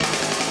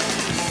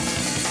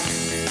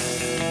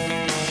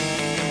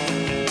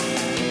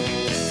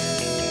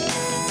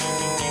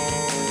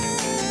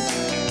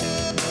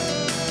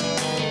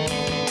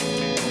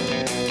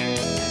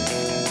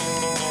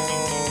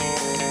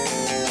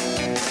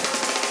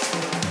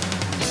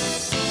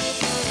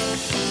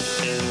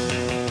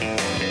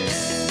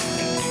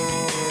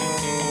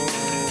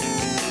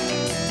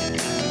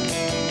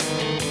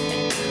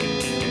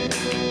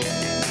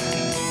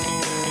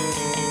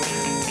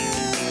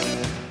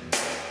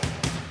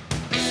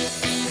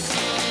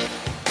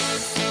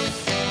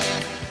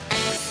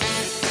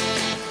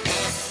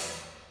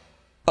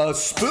A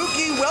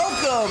spooky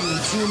welcome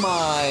to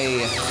my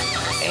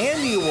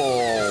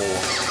annual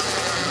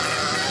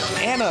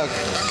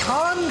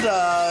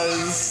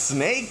Anacondas.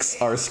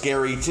 Snakes are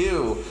scary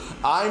too.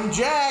 I'm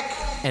Jack.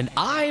 And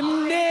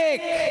I'm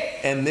Nick.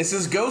 And this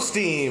is Ghost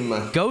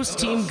Team. Ghost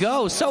Team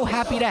Go. So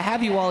happy to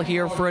have you all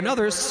here for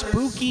another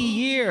spooky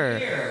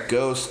year.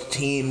 Ghost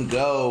Team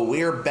Go.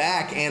 We're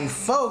back. And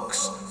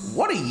folks,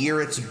 what a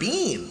year it's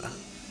been.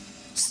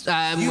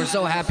 We're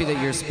so happy that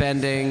you're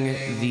spending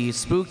the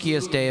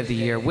spookiest day of the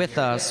year with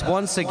us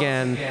once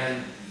again.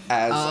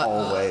 As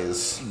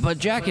always. But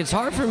Jack, it's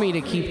hard for me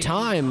to keep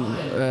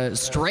time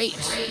straight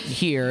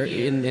here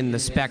in the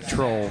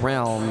spectral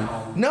realm.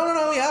 No.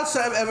 Yeah,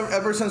 so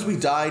ever since we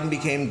died and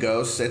became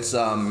ghosts, it's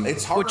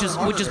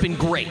harder. Which has been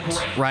great,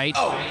 right?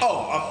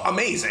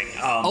 Amazing.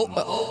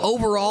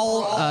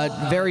 Overall,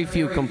 very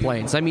few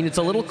complaints. I mean, it's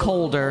a little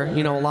colder.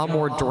 A lot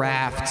more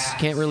drafts.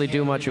 Can't really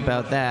do much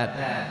about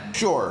that.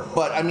 Sure,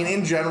 but I mean,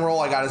 in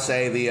general, I gotta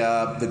say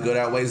the good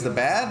outweighs the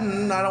bad,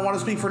 and I don't want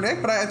to speak for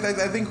Nick, but I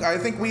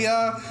think we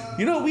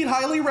we'd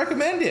highly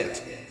recommend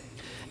it.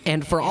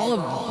 And for all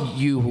of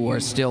you who are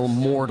still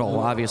mortal,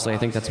 obviously, I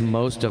think that's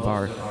most of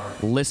our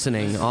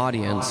listening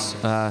audience.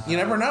 You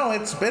never know.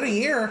 It's been a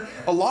year.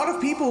 A lot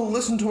of people who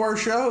listen to our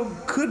show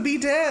could be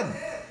dead.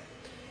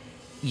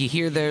 You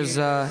hear there's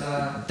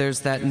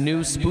that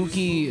new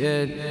spooky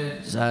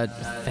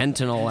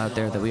fentanyl out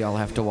there that we all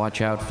have to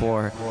watch out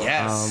for.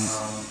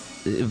 Yes.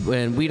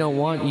 And we don't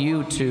want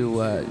you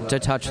to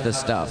touch this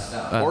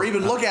stuff. Or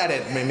even look at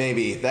it,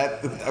 maybe.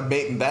 That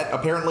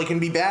apparently can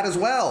be bad as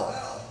well.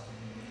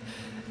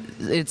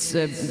 It's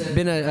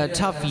been a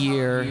tough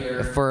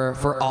year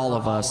for all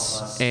of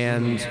us,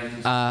 and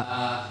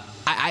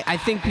I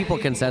think people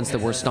can sense that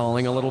we're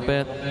stalling a little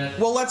bit.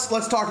 Well,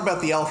 let's talk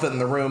about the elephant in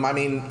the room. I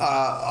mean,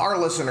 our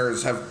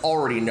listeners have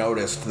already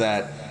noticed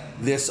that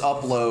this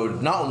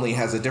upload not only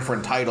has a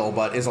different title,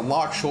 but is a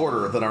lot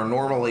shorter than our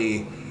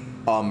normally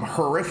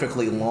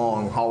horrifically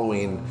long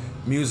Halloween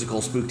musical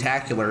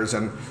spooktaculars,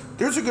 and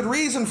there's a good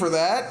reason for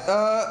that,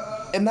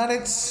 and that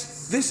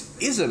this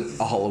isn't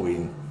a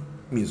Halloween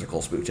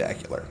musical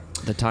spooktacular.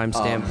 The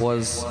timestamp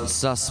was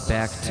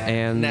suspect,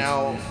 and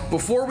now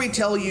before we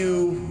tell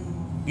you,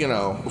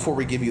 before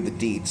we give you the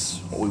deets,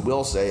 what we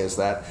will say is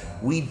that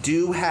we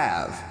do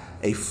have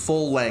a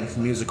full-length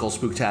musical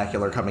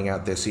spooktacular coming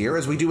out this year,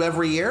 as we do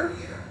every year.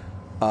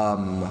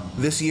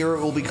 This year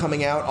it will be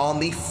coming out on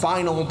the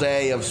final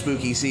day of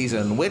spooky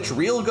season, which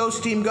real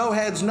Ghost Team Go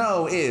heads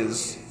know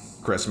is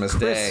Christmas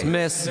Day.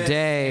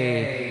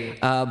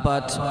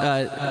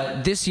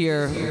 But this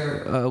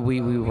year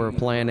we were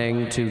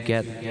planning to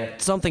get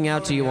something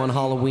out to you on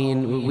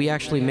Halloween. We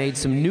actually made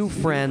some new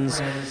friends.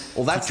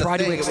 Well, that's to try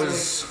the thing. to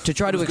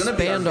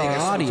expand our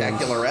audience.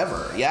 Spectacular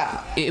ever,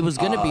 yeah. It was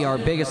going to be our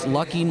biggest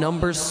lucky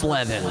number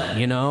 11,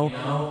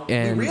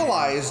 And we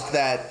realized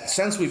that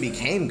since we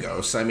became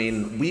ghosts, I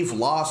mean, we've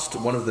lost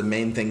one of the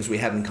main things we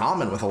had in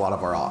common with a lot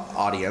of our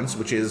audience,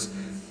 which is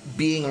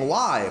being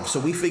alive. So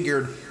we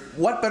figured,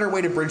 what better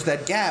way to bridge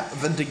that gap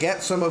than to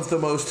get some of the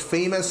most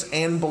famous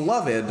and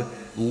beloved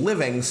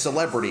living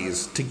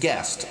celebrities to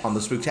guest on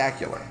the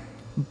Spooktacular?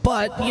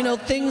 But,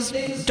 things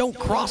don't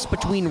cross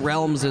between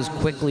realms as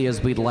quickly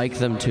as we'd like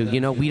them to.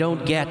 We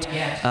don't get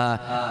car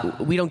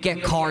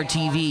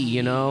TV,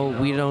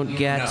 we don't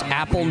get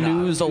Apple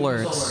News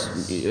alerts.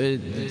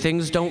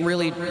 Things don't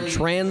really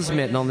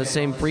transmit on the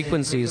same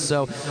frequencies.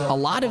 So a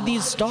lot of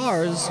these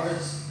stars,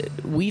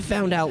 we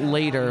found out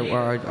later,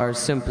 are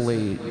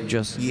simply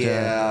just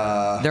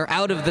they're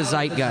out of the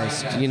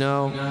zeitgeist,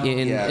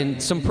 in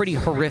some pretty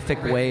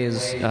horrific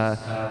ways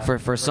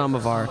for some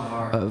of our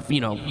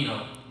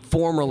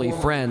formerly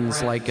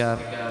friends, like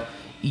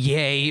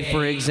Ye,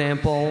 for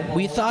example.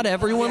 We thought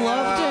everyone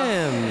loved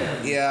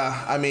him.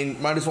 Yeah, I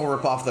mean, might as well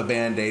rip off the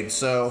Band-Aid.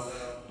 So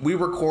we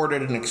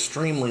recorded an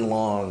extremely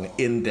long,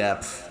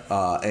 in-depth,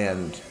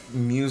 and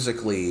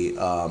musically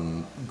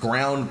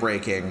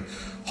groundbreaking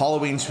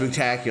Halloween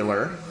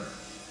Spooktacular,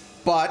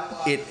 but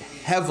it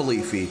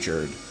heavily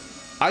featured,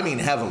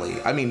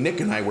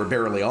 Nick and I were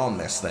barely on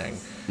this thing.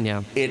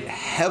 Yeah. It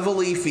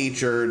heavily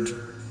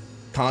featured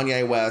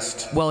Kanye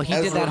West. Well, he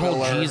did that whole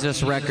Miller.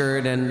 Jesus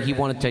record, and he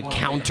wanted to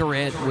counter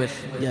it with,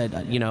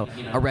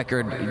 a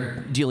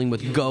record dealing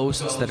with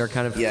ghosts that are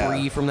kind of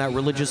free from that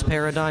religious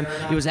paradigm.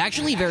 It was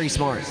actually very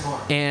smart.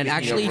 And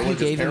actually, if you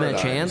gave him a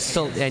chance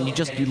and you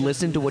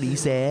listened to what he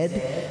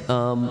said,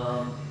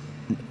 no,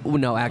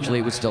 actually,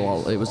 it was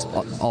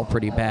all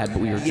pretty bad.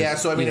 But we were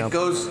just,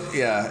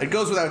 it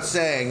goes without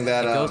saying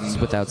that it goes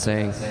without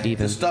saying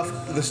even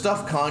the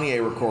stuff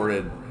Kanye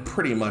recorded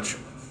pretty much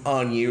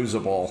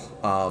unusable.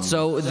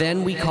 So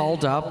then we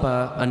called up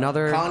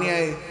another.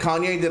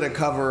 Kanye did a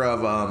cover of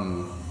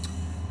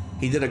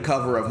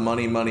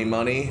Money, Money,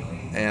 Money,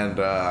 and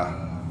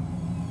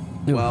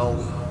no,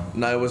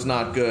 it was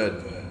not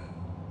good.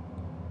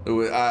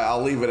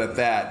 I'll leave it at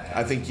that.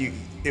 I think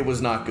it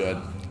was not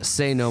good.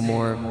 Say no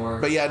more.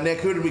 But yeah, Nick,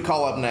 who did we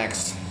call up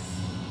next?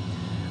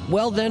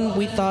 Well, then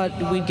we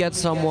thought we'd get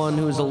someone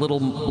who's a little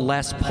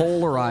less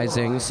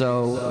polarizing,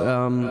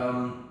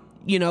 so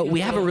we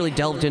haven't really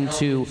delved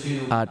into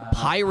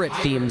pirate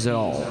themes at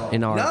all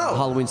in our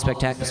Halloween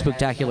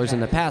spectaculars in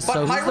the past. But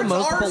so he's the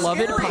most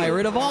beloved scary.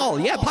 pirate of all.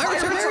 Yeah,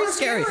 pirates are very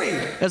scary,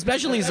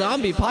 especially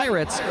zombie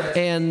pirates.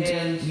 And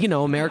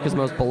America's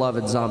most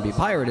beloved zombie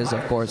pirate is,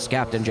 of course,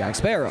 Captain Jack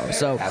Sparrow.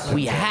 So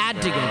we had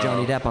to get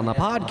Johnny Depp on the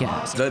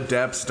podcast. The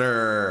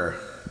Deppster.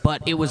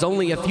 But it was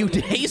only a few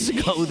days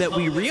ago that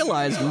we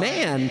realized,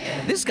 man,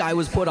 this guy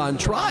was put on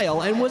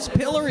trial and was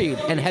pilloried.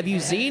 And have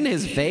you seen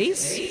his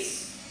face?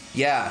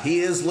 Yeah, he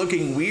is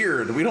looking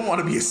weird. We don't want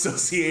to be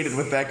associated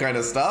with that kind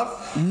of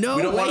stuff.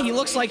 No way. He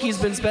looks like he's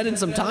been spending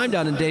some time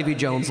down in Davy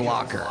Jones'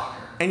 locker.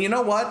 And you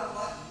know what?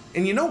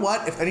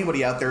 If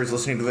anybody out there is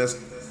listening to this,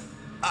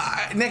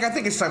 Nick, I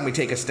think it's time we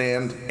take a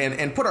stand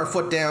and put our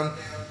foot down.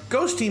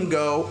 Ghost Team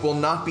Go will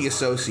not be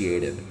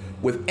associated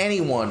with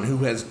anyone who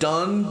has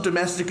done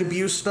domestic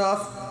abuse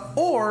stuff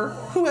or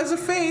who has a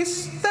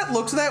face that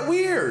looks that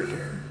weird.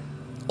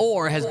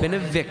 Or has been a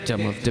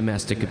victim of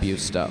domestic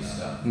abuse stuff.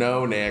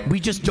 No, Nick. We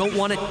just don't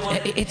want to.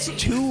 It's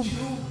too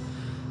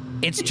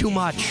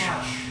much.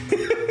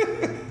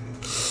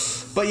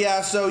 But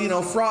yeah,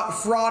 so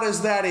fraud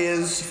as that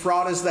is. So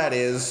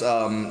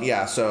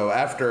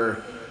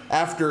after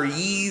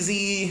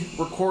Yeezy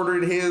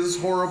recorded his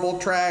horrible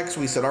tracks,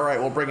 we said, all right,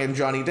 we'll bring in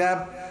Johnny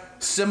Depp.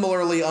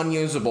 Similarly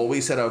unusable,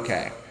 we said,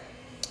 okay,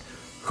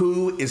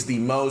 who is the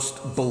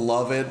most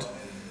beloved,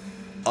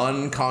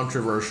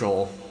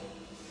 uncontroversial,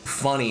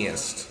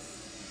 funniest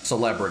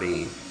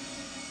celebrity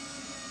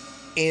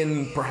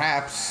in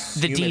perhaps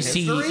the human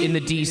DC history? in the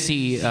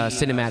DC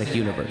cinematic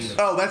universe?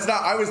 Oh, that's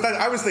not.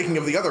 I was thinking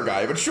of the other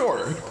guy, but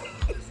sure.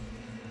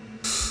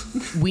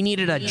 We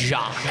needed a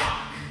jock.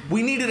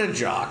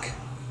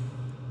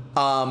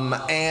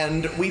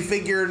 And we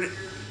figured,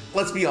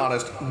 let's be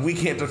honest, we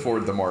can't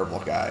afford the Marvel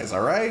guys.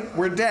 All right,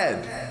 we're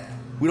dead.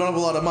 We don't have a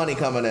lot of money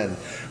coming in.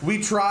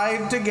 We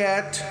tried to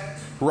get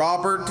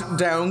Robert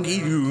Downey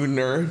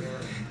Jr.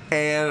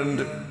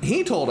 And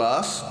he told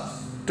us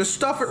to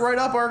stuff it right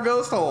up our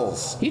ghost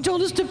holes. He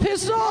told us to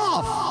piss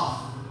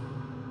off.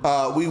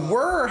 We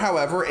were,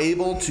 however,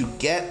 able to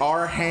get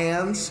our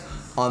hands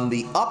on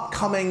the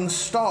upcoming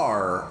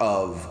star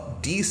of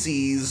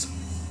DC's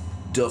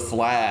The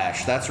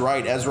Flash. That's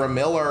right, Ezra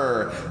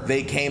Miller.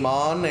 They came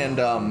on and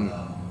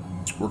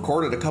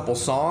recorded a couple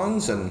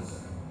songs and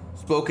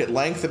spoke at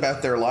length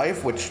about their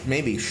life, which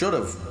maybe should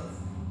have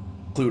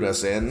clued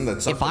us in.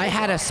 If I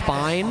had a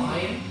spine,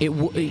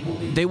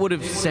 they would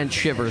have sent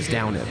shivers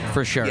down it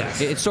for sure.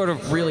 Yes. It sort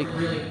of really,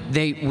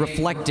 they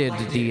reflected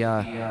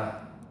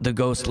the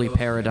ghostly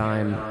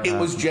paradigm. It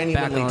was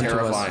genuinely back onto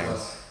terrifying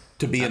us.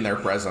 To be in their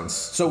presence.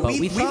 So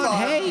we thought,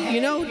 hey,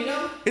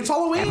 it's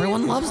Halloween.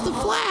 Everyone loves the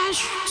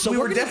Flash, so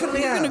we're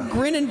gonna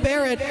grin and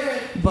bear it.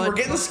 But we're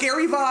getting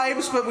scary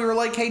vibes, but we were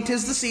like, hey,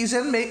 'tis the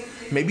season.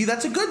 Maybe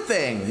that's a good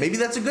thing.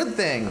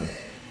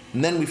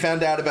 And then we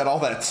found out about all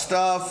that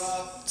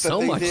stuff.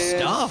 So much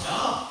stuff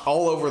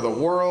all over the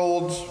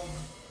world.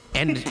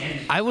 And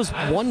I was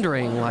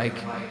wondering, like,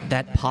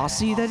 that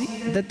posse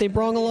that they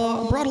brought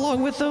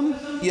along with them.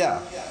 Yeah.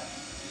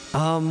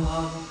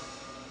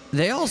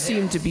 They all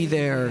seem to be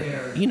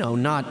there,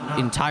 not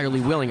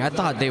entirely willing. I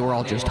thought they were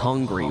all just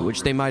hungry,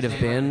 which they might have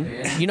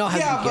been. You know how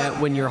you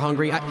get when you're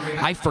hungry?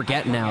 I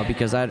forget now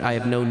because I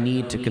have no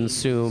need to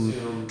consume,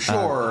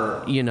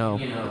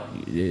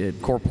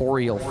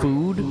 corporeal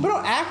food.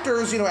 But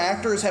actors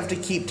have to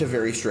keep to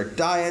very strict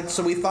diets,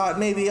 so we thought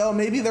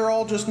maybe they're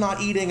all just not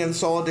eating in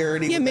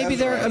solidarity with maybe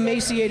Ezra. their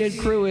emaciated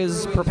crew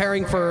is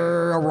preparing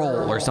for a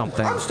role or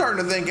something. I'm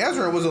starting to think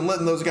Ezra wasn't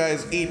letting those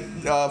guys eat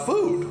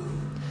food.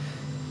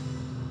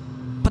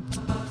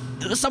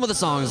 Some of the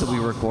songs that we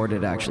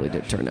recorded actually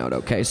did turn out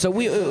okay. So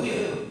we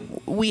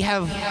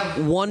have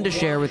one to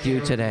share with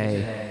you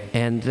today,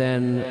 and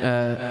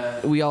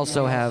then we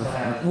also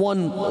have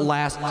one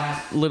last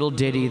little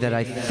ditty that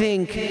I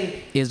think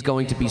is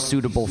going to be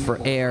suitable for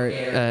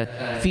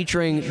air,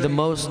 featuring the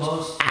most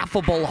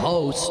affable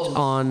host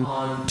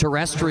on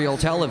terrestrial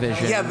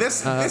television. Yeah,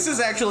 this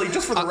is actually,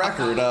 just for the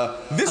record,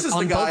 this is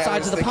the guy I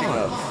was thinking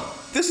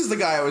of. This is the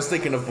guy I was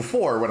thinking of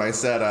before when I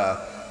said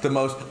the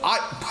most. I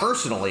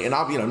personally, and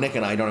Nick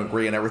and I don't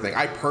agree on everything.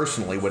 I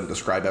personally wouldn't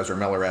describe Ezra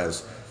Miller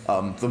as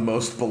the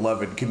most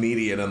beloved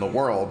comedian in the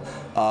world.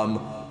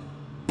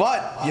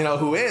 But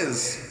who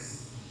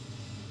is?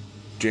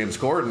 James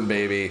Corden,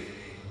 baby.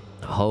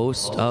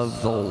 Host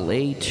of The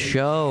Late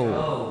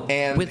Show.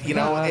 And,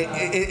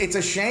 it's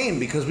a shame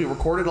because we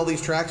recorded all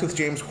these tracks with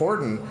James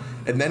Corden,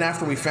 and then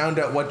after we found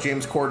out what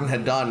James Corden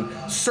had done,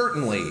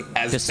 certainly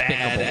as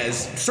bad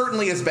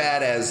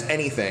as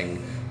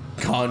anything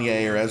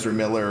Kanye or Ezra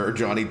Miller or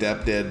Johnny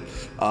Depp did,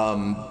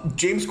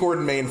 James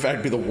Corden may in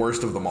fact be the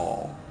worst of them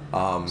all.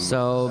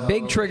 So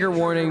big trigger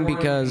warning,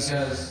 because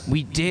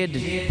we did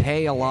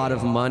pay a lot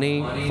of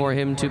money for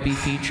him to be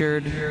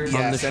featured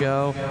on the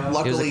show.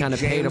 Luckily, it was a kind of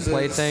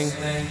pay-to-play thing.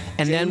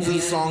 And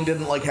James's song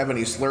didn't have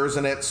any slurs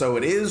in it, so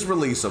it is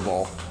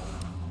releasable.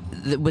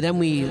 But then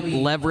we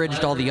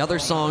leveraged all the other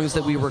songs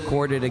that we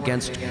recorded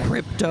against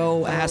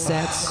crypto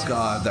assets.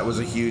 God, that was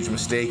a huge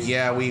mistake.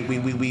 Yeah,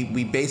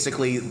 we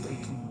basically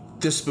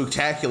this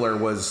Spooktacular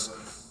was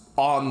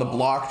on the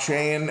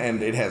blockchain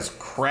and it has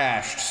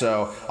crashed.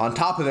 So on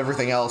top of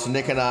everything else,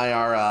 Nick and I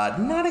are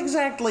not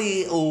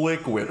exactly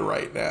liquid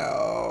right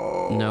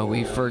now. No,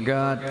 we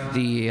forgot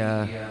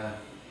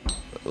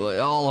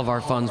all of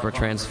our funds were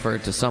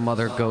transferred to some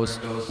other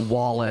ghost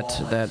wallet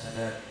that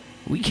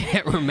we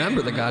can't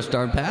remember the gosh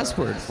darn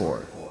password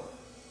for.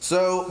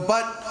 So,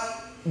 but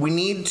we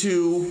need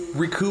to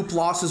recoup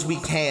losses we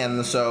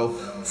can. So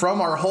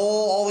from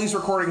all these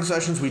recording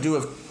sessions, we do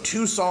have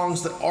 2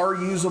 songs that are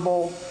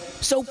usable.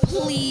 So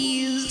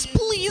please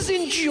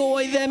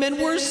enjoy them, and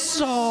we're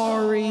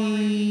sorry.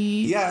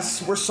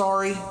 Yes, we're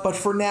sorry, but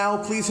for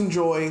now, please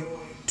enjoy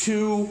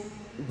 2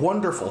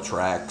 wonderful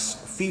tracks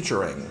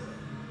featuring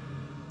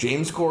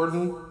James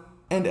Corden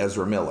and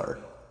Ezra Miller.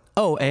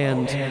 Oh,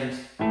 and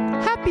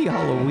Happy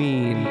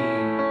Halloween.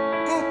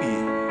 Happy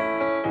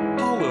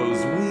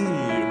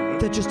Halloween.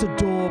 They're just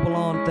adorable,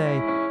 aren't they?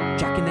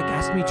 Jack and Nick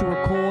asked me to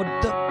record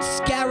the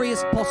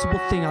scariest possible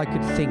thing I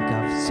could think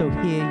of, so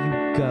here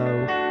you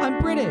go. I'm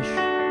British.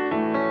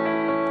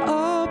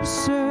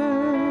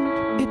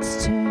 Absurd.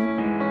 It's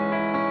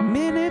 10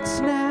 minutes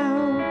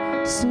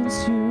now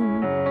since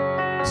you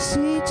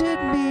seated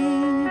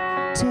me.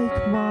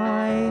 Take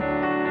my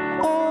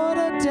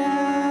order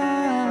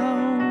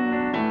down.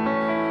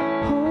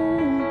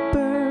 Whole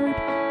bird,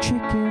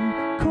 chicken,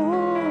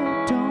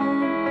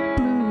 cordon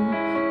bleu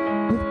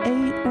with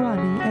 8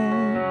 runny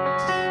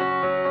eggs.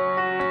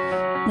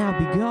 Now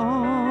be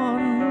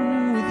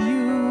gone with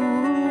you.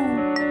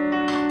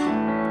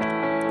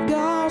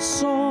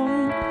 Garçon,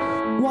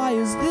 why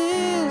is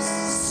this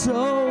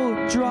so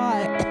dry?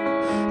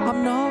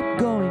 I'm not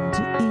going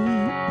to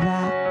eat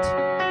that.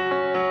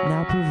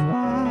 Now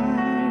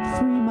provide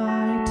free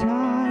my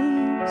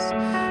ties.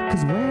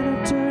 'Cause when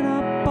I turn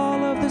up,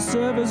 all of the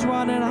servers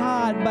running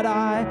hot, but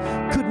I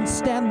couldn't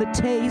stand the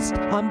taste.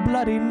 I'm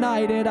bloody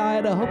knighted.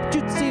 I'd hoped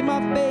you'd see my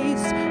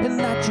face and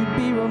that you'd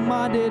be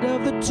reminded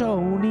of the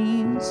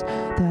Tonys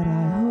that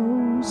I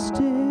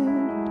hosted.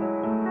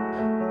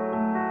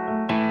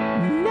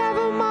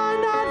 Never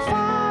mind, I'd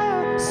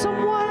fire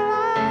someone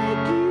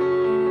like you.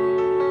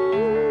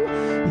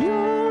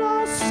 You'll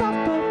all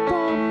suffer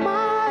for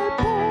my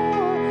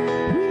poor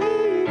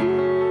review.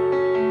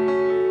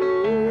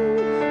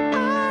 I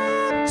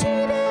am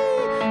TV,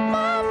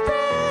 my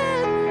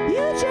friend.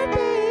 You should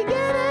be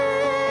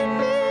getting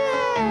me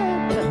in.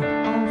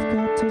 I've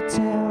got to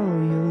tell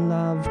you,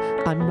 love,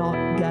 I'm not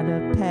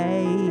gonna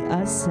pay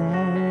a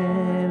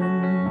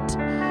cent.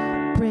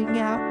 Bring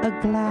out a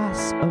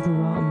glass of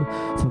rum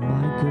for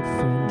my good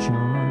friend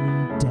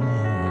Johnny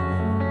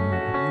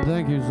Depp.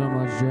 Thank you so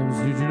much, James.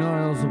 Did you know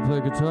I also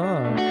play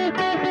guitar?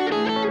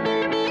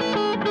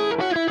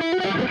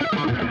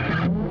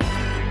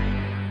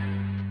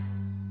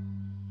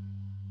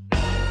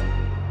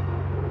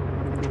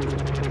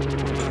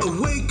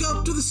 Wake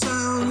up to the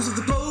sounds of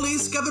the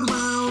police gathered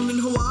round. In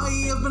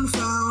Hawaii I've been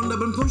found. I've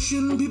been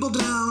pushing people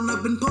down.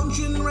 I've been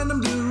punching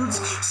random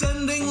dudes,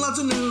 sending lots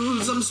of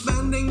news. I'm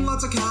spending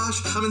lots of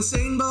cash. I'm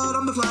insane, but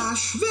I'm the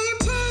Flash. They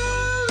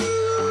tell you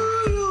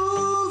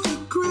you're the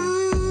greatest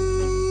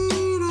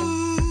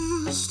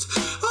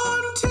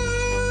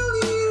until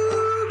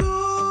you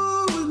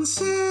go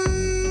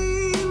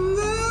insane.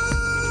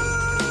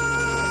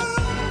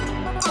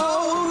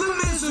 Oh, the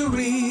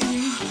misery.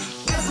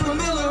 Ezra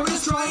Miller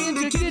is trying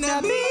to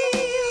kidnap me.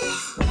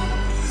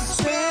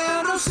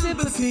 Spare no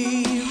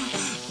sympathy.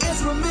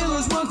 Ezra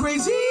Miller's one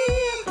crazy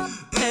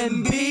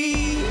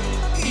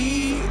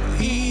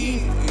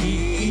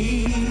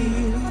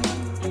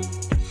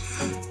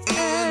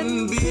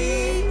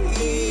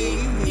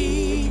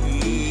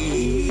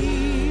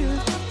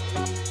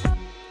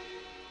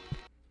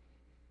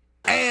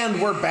And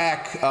we're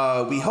back.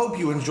 We hope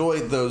you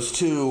enjoyed those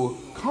 2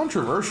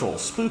 controversial,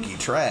 spooky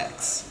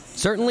tracks.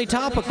 Certainly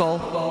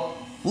topical.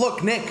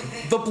 Look, Nick,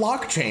 the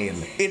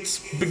blockchain. It's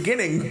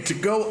beginning to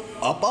go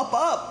up, up,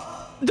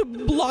 up. The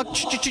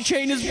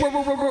blockchain is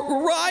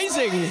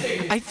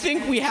rising. I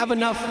think we have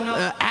enough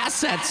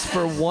assets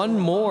for one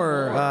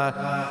more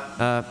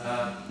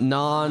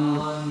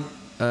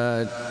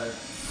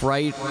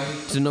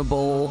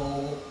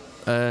non-frightenable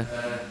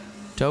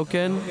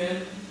token.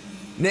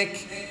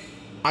 Nick,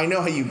 I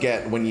know how you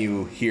get when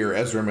you hear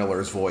Ezra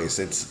Miller's voice.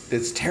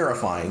 It's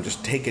terrifying.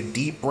 Just take a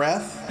deep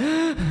breath.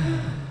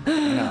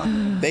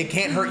 No, they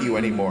can't hurt you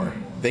anymore.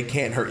 They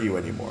can't hurt you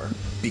anymore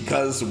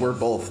because we're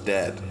both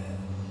dead.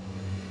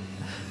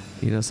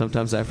 You know,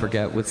 sometimes I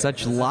forget with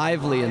such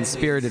lively and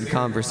spirited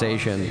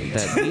conversation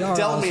that we are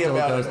Tell all me still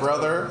about ghosts. it,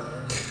 brother.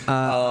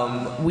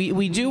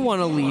 We do want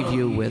to leave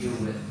you with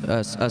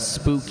a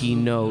spooky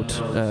note.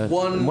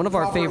 One of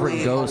our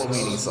favorite properly ghosts.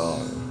 Halloween-y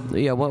song.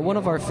 Yeah, one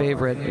of our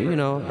favorite, you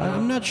know,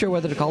 I'm not sure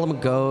whether to call him a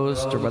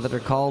ghost or whether to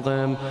call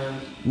them,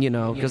 you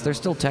know, because they're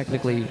still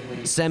technically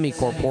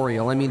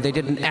semi-corporeal. I mean, they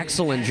did an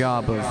excellent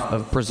job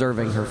of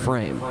preserving her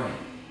frame.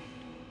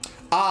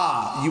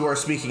 Ah, you are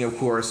speaking, of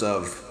course,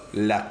 of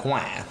La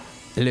Coin.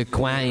 Le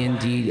Coin,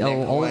 indeed.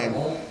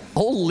 Oh,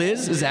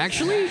 Liz is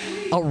actually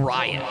a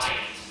riot.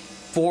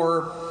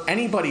 For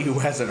anybody who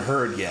hasn't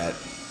heard yet,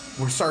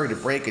 we're sorry to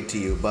break it to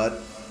you,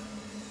 but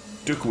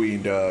the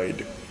queen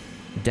died.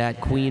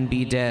 Dat queen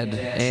be dead.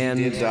 And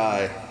She did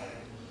die.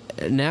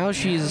 now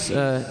she's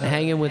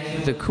hanging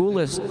with the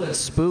coolest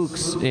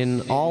spooks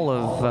in all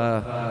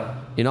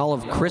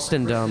of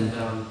Christendom.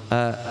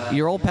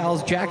 Your old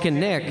pals Jack and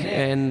Nick,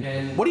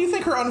 and What do you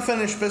think her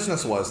unfinished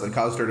business was that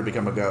caused her to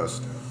become a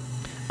ghost?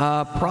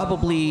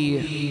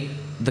 probably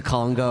the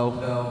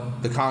Congo.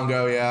 The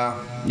Congo, yeah.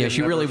 Yeah,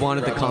 she really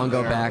wanted the Right up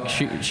Congo there. back.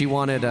 She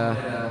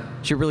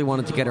really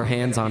wanted to get her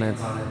hands on it.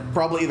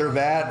 Probably either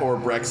that or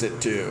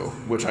Brexit 2,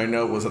 which I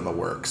know was in the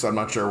works. I'm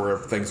not sure where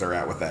things are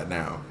at with that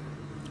now.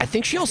 I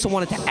think she also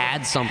wanted to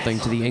add something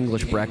to the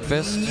English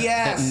breakfast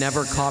Yes. that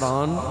never caught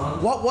on.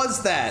 What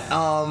was that?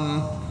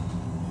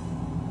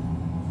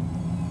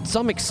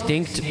 Some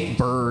extinct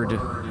bird.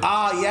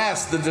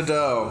 Yes, the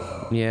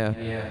dodo. Yeah.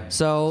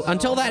 So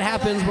until that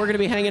happens, we're going to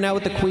be hanging out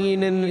with the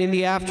Queen in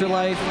the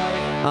afterlife.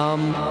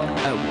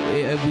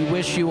 We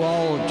wish you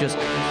all just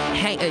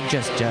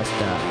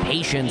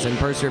patience and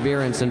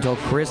perseverance until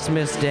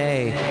Christmas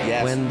Day,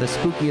 Yes. when the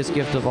spookiest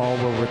gift of all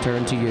will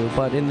return to you.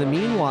 But in the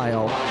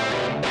meanwhile,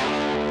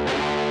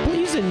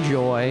 please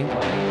enjoy